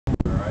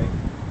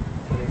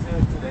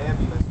went to the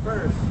ambulance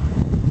first.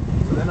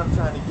 So then I'm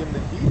trying to give him the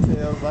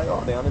details, like,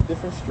 oh, they're on a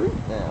different street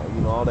now,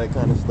 you know, all that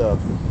kind of stuff.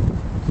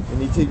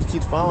 And he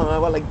keeps following.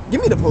 I'm like,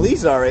 give me the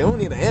police already. I don't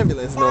need an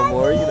ambulance no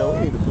more. You know,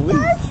 we need the police.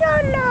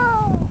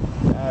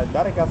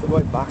 Dareka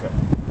Sagoy Baka.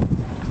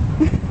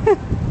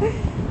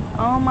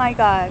 Oh my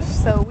gosh.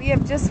 So we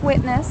have just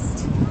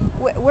witnessed.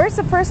 Where's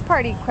the first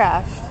part he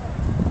crashed?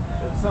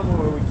 It's somewhere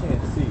where we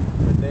can't see,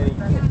 but then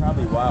he's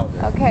probably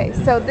wilder. Okay,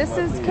 so this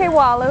is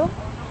Kewalu,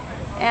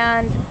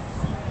 and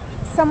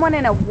someone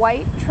in a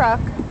white truck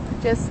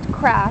just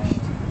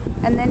crashed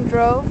and then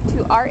drove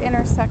to our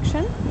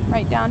intersection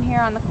right down here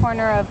on the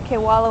corner of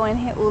Kewalu and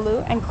He'ulu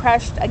and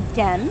crashed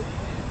again.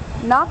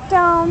 Knocked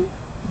down,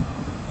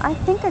 I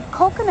think, a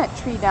coconut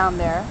tree down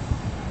there.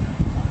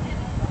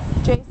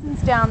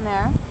 Jason's down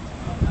there.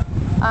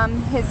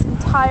 His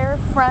entire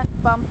front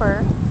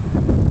bumper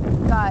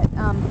got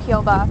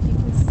peeled off. You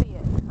can see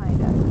it,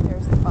 kind of.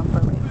 There's the bumper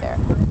right there.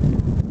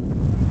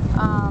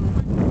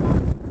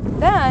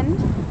 Then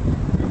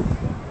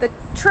the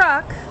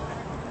truck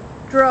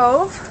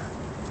drove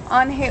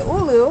on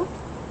He'ulu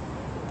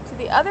to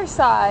the other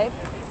side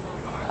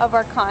of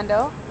our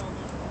condo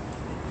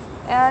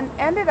and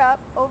ended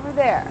up over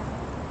there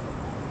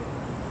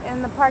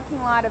in the parking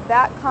lot of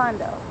that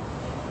condo.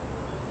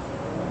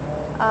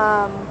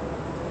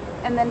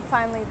 And then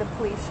finally the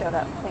police showed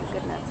up, thank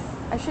goodness.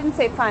 I shouldn't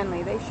say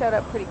finally, they showed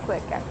up pretty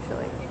quick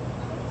actually.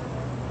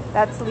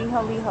 That's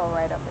Liho Liho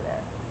right over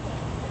there.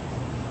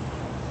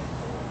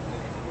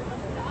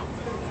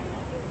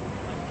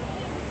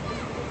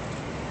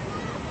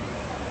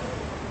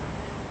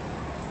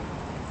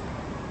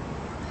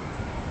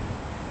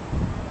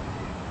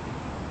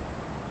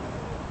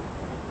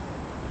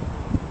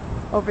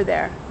 Over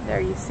there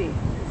you see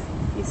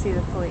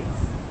the police.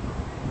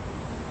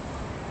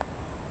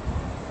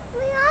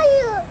 Where are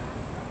you?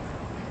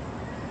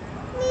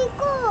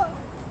 Nico!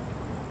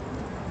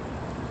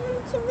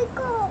 Where should we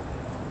go?